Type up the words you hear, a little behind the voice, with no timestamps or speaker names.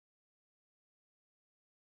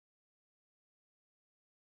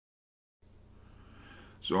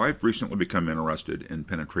So I've recently become interested in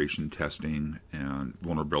penetration testing and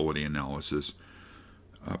vulnerability analysis,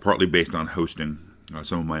 partly based on hosting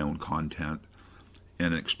some of my own content.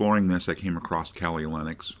 And exploring this, I came across Kali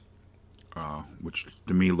Linux, which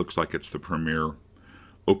to me looks like it's the premier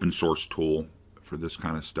open source tool for this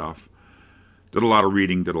kind of stuff. Did a lot of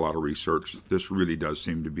reading, did a lot of research. This really does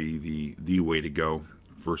seem to be the way to go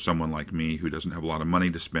for someone like me who doesn't have a lot of money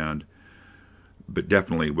to spend, but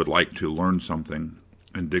definitely would like to learn something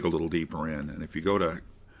and dig a little deeper in. And if you go to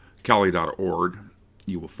kali.org,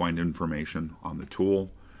 you will find information on the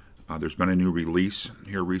tool. There's been a new release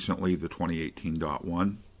here recently, the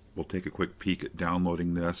 2018.1. We'll take a quick peek at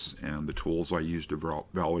downloading this and the tools I use to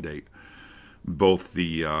validate both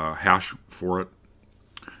the hash for it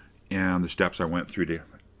and the steps I went through to,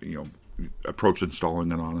 approach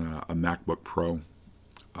installing it on a MacBook Pro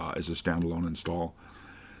as a standalone install.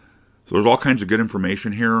 So there's all kinds of good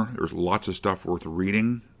information here. There's lots of stuff worth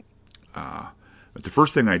reading. But the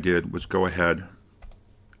first thing I did was go ahead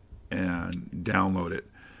and download it.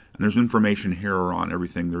 And there's information here on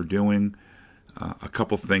everything they're doing. A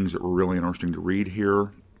couple things that were really interesting to read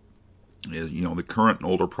here is, the current and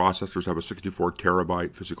older processors have a 64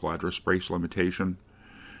 terabyte physical address space limitation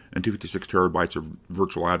and 256 terabytes of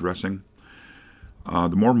virtual addressing.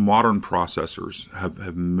 The more modern processors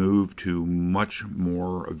have moved to much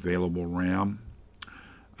more available RAM.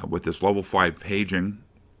 With this level 5 paging,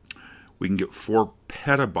 we can get 4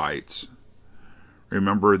 petabytes.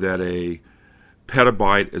 Remember that a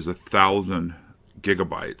petabyte is 1,000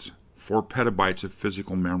 gigabytes. 4 petabytes of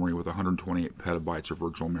physical memory with 128 petabytes of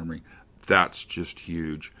virtual memory. That's just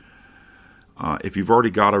huge. If you've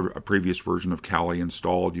already got a previous version of Kali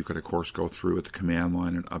installed, you could, of course, go through at the command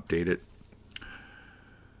line and update it.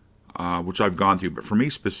 Which I've gone through, but for me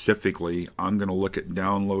specifically, I'm going to look at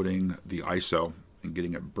downloading the ISO and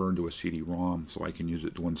getting it burned to a CD-ROM so I can use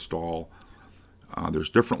it to install. There's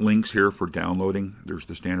different links here for downloading. There's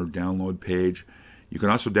the standard download page. You can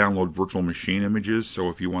also download virtual machine images, so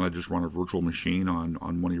if you want to just run a virtual machine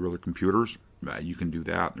on one of your other computers, you can do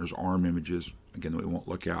that. There's ARM images, again, that we won't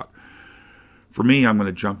look at. For me, I'm going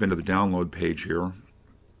to jump into the download page here.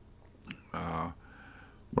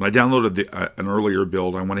 When I downloaded an earlier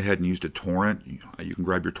build, I went ahead and used a torrent. You can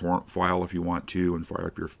grab your torrent file if you want to and fire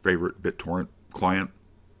up your favorite BitTorrent client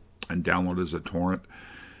and download it as a torrent.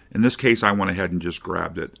 In this case, I went ahead and just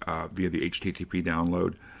grabbed it via the HTTP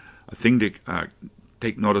download. A thing to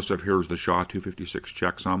take notice of here is the SHA-256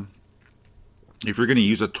 checksum. If you're going to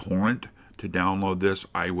use a torrent to download this,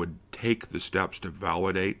 I would take the steps to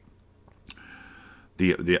validate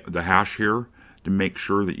the hash here, to make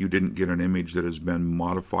sure that you didn't get an image that has been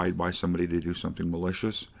modified by somebody to do something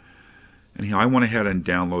malicious. And I went ahead and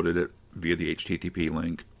downloaded it via the HTTP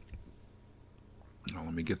link. Now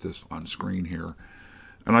let me get this on screen here.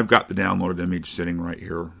 And I've got the downloaded image sitting right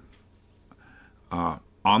here.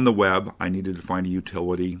 On the web, I needed to find a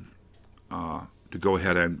utility to go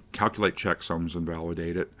ahead and calculate checksums and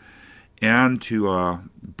validate it, and to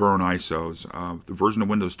burn ISOs. The version of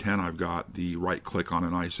Windows 10 I've got, the right click on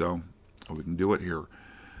an ISO. We can do it here.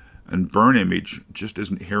 And burn image just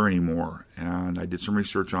isn't here anymore. And I did some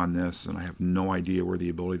research on this, and I have no idea where the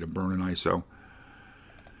ability to burn an ISO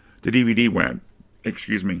to DVD went.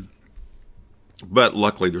 Excuse me. But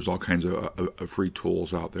luckily, there's all kinds of free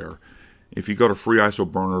tools out there. If you go to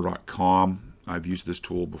freeisoburner.com, I've used this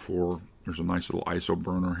tool before. There's a nice little ISO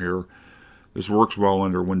burner here. This works well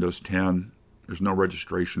under Windows 10. There's no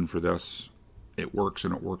registration for this. It works,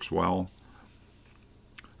 and it works well.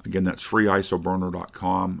 Again, that's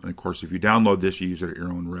freeisoburner.com. And of course, if you download this, you use it at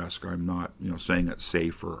your own risk. I'm not, saying it's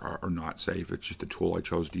safe or not safe. It's just a tool I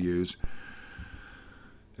chose to use.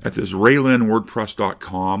 At this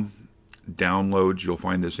raylinwordpress.com downloads, you'll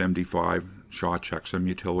find this MD5 SHA checksum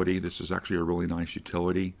utility. This is actually a really nice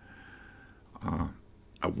utility.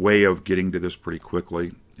 A way of getting to this pretty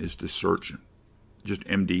quickly is to search just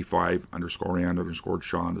MD5 _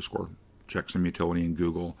 SHA _ checksum utility in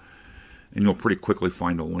Google. And you'll pretty quickly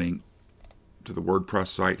find a link to the WordPress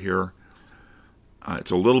site here.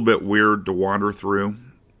 It's a little bit weird to wander through.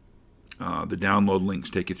 The download links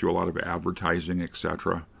take you through a lot of advertising,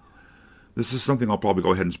 etc. This is something I'll probably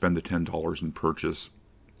go ahead and spend the $10 and purchase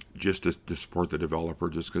just to support the developer,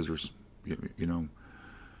 just because there's,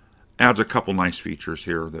 adds a couple nice features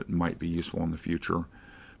here that might be useful in the future.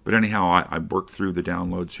 But anyhow, I worked through the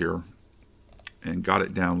downloads here and got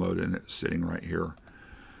it downloaded, and it's sitting right here.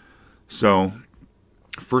 So,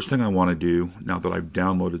 first thing I want to do, now that I've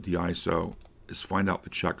downloaded the ISO, is find out the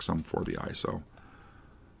checksum for the ISO.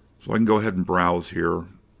 So I can go ahead and browse here,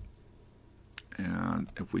 and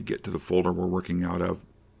if we get to the folder we're working out of,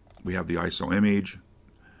 we have the ISO image,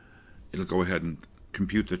 it'll go ahead and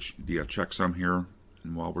compute the checksum here.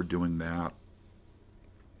 And while we're doing that,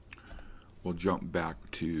 we'll jump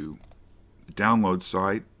back to the download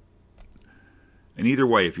site. And either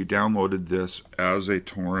way, if you downloaded this as a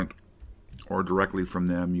torrent or directly from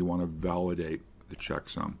them, you want to validate the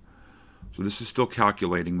checksum. So this is still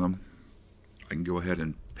calculating them. I can go ahead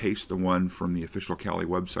and paste the one from the official Kali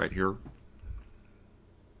website here.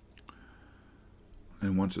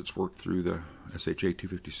 And once it's worked through the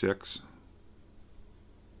SHA-256,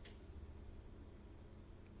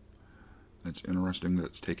 it's interesting that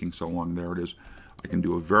it's taking so long. There it is. I can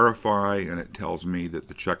do a verify, and it tells me that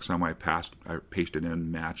the checksum I pasted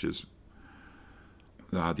in matches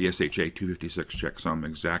the SHA-256 checksum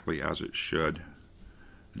exactly as it should.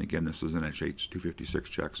 And again, this is an SH-256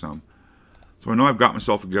 checksum. So I know I've got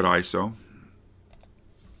myself a good ISO.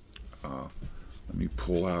 Let me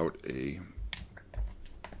pull out a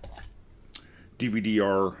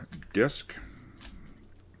DVD-R disc.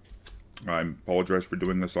 I apologize for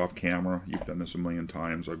doing this off camera. You've done this a million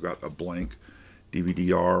times. I've got a blank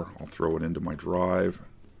DVD-R. I'll throw it into my drive.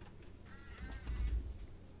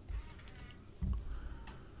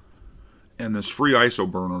 And this free ISO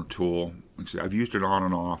burner tool, I've used it on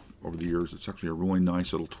and off over the years. It's actually a really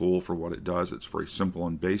nice little tool for what it does. It's very simple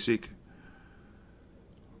and basic.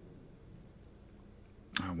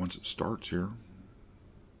 Once it starts here,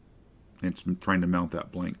 it's trying to mount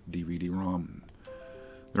that blank DVD-ROM.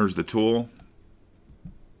 There's the tool,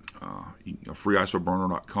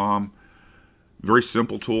 freeisoburner.com. Very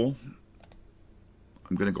simple tool.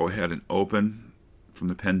 I'm going to go ahead and open from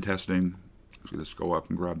the pen testing. Let's go up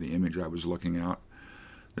and grab the image I was looking at.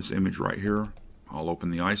 This image right here. I'll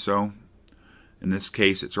open the ISO. In this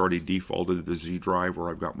case, it's already defaulted to the Z drive where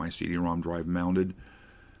I've got my CD-ROM drive mounted.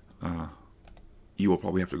 You will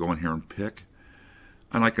probably have to go in here and pick.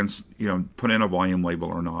 And I can, put in a volume label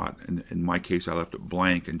or not. And in my case, I left it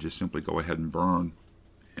blank and just simply go ahead and burn.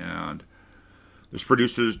 And this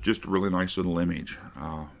produces just a really nice little image.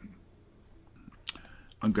 I'm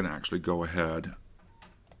going to actually go ahead,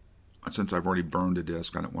 since I've already burned a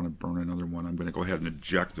disk, I don't want to burn another one. I'm going to go ahead and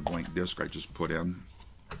eject the blank disk I just put in.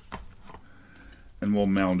 And we'll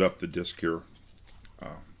mount up the disk here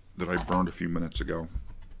that I burned a few minutes ago.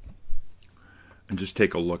 And just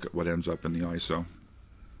take a look at what ends up in the ISO.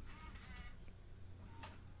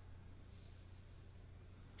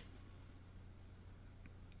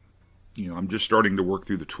 I'm just starting to work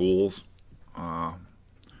through the tools.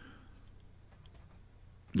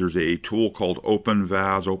 There's a tool called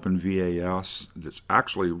OpenVAS, that's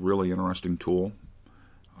actually a really interesting tool.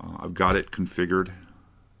 I've got it configured.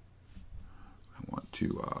 I want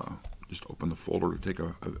to just open the folder to take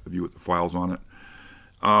a view at the files on it.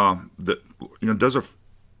 That does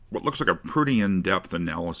what looks like a pretty in-depth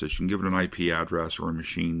analysis. You can give it an IP address or a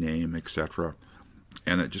machine name, etc.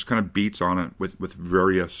 And it just kind of beats on it with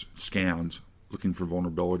various scans looking for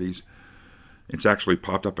vulnerabilities. It's actually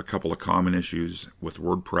popped up a couple of common issues with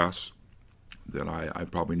WordPress that I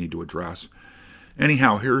probably need to address.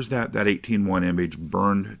 Anyhow, here's that 18.1 image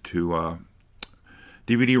burned to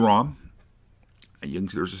DVD-ROM. You can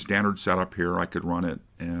see there's a standard setup here. I could run it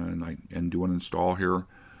and do an install here.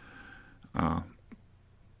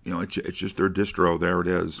 It's just their distro. There it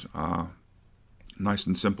is. Nice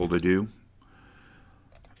and simple to do.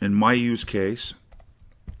 In my use case,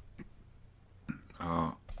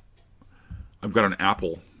 I've got an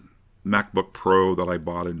Apple MacBook Pro that I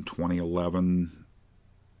bought in 2011.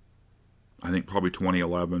 I think probably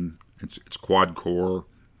 2011. It's quad core,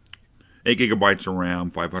 8 gigabytes of RAM,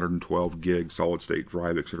 512 gig solid state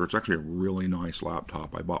drive, etc. It's actually a really nice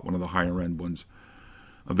laptop. I bought one of the higher end ones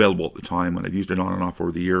available at the time, and I've used it on and off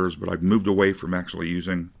over the years, but I've moved away from actually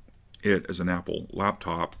using it as an Apple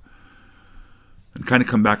laptop and kind of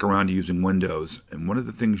come back around to using Windows. And one of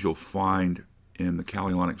the things you'll find in the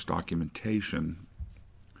Kali Linux documentation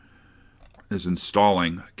is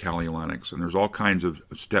installing Kali Linux, and there's all kinds of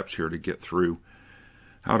steps here to get through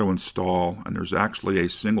how to install, and there's actually a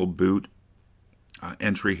single boot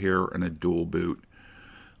entry here and a dual boot.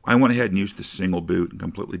 I went ahead and used the single boot and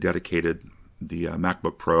completely dedicated the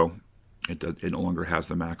MacBook Pro. It no longer has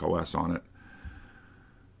the Mac OS on it.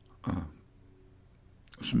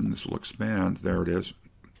 Assuming this will expand, there it is.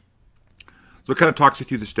 So it kind of talks you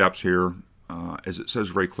through the steps here. As it says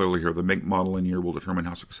very clearly here, the make, model, and year will determine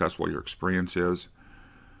how successful your experience is.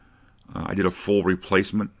 I did a full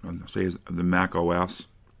replacement, say, of the Mac OS.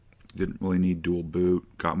 Didn't really need dual boot.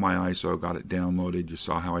 Got my ISO, got it downloaded. You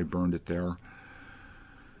saw how I burned it there.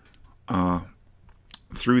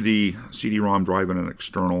 Through the CD-ROM drive in an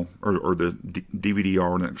external, or the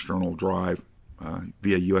DVD-R in an external drive,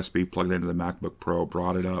 via USB, plugged into the MacBook Pro,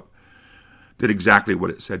 brought it up, Did exactly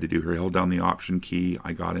what it said to do here. I held down the option key.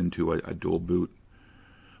 I got into a dual boot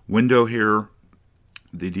window here.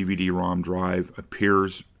 The DVD-ROM drive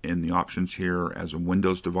appears in the options here as a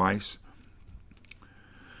Windows device.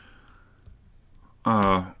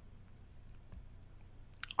 I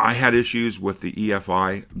had issues with the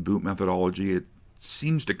EFI boot methodology. It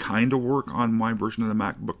seems to kind of work on my version of the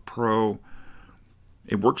MacBook Pro.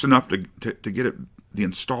 It works enough to get it, the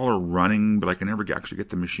installer running, but I can never actually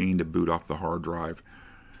get the machine to boot off the hard drive.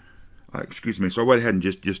 Excuse me. So I went ahead and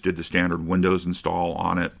just did the standard Windows install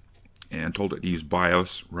on it and told it to use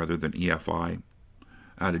BIOS rather than EFI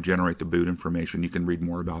to generate the boot information. You can read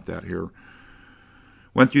more about that here.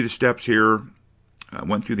 Went through the steps here,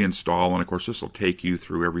 went through the install, and of course this will take you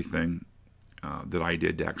through everything that I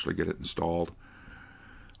did to actually get it installed.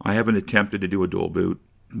 I haven't attempted to do a dual boot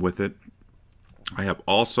with it. I have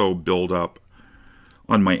also built up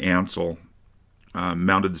on my Ansel,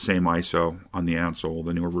 mounted the same ISO on the Ansel.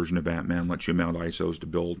 The newer version of Ant-Man lets you mount ISOs to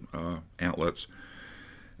build antlets.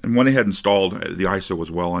 And went ahead and installed, the ISO was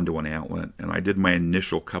well onto an antlet, and I did my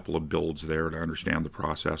initial couple of builds there to understand the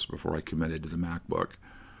process before I committed to the MacBook.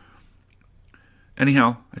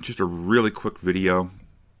 Anyhow, it's just a really quick video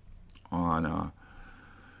on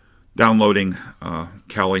downloading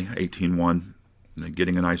Kali 18.1, and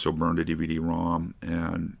getting an ISO burn to DVD-ROM,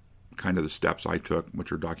 and kind of the steps I took,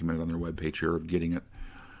 which are documented on their webpage here, of getting it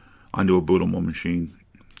onto a bootable machine.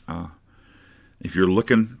 If you're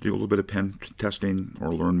looking to do a little bit of pen testing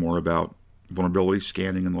or learn more about vulnerability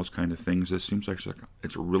scanning and those kind of things, this seems like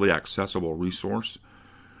it's a really accessible resource.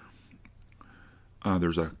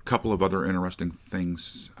 There's a couple of other interesting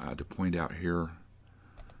things to point out here,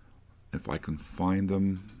 if I can find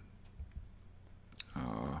them.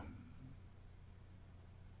 Let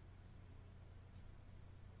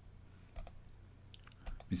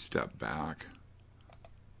me step back.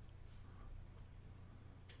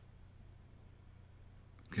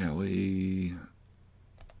 Kali,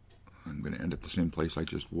 I'm going to end up the same place I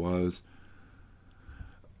just was.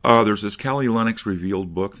 There's this Kali Linux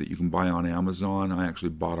Revealed book that you can buy on Amazon. I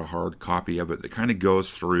actually bought a hard copy of it that kind of goes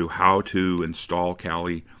through how to install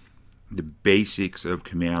Kali, the basics of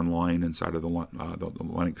command line inside of the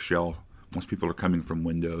Linux shell. Most people are coming from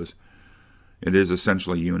Windows. It is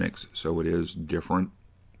essentially Unix, so it is different.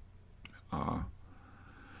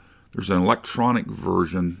 There's an electronic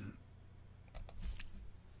version,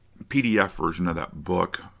 PDF version of that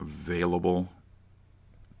book available.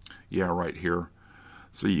 Yeah, right here.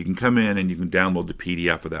 So you can come in and you can download the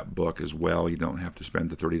PDF of that book as well. You don't have to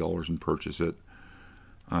spend the $30 and purchase it.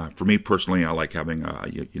 For me personally, I like having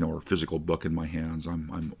a physical book in my hands.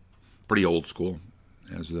 I'm pretty old school,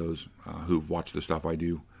 as those who've watched the stuff I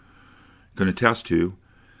do can attest to.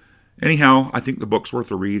 Anyhow, I think the book's worth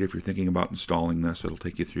a read if you're thinking about installing this. It'll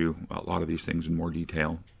take you through a lot of these things in more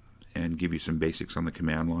detail and give you some basics on the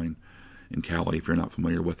command line in Kali if you're not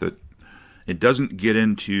familiar with it. It doesn't get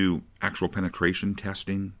into actual penetration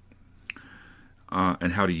testing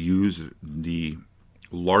and how to use the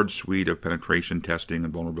large suite of penetration testing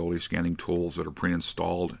and vulnerability scanning tools that are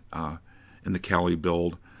pre-installed in the Kali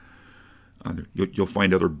build. You'll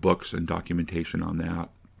find other books and documentation on that.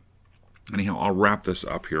 Anyhow, I'll wrap this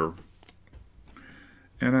up here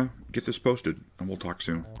and get this posted, and we'll talk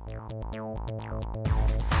soon.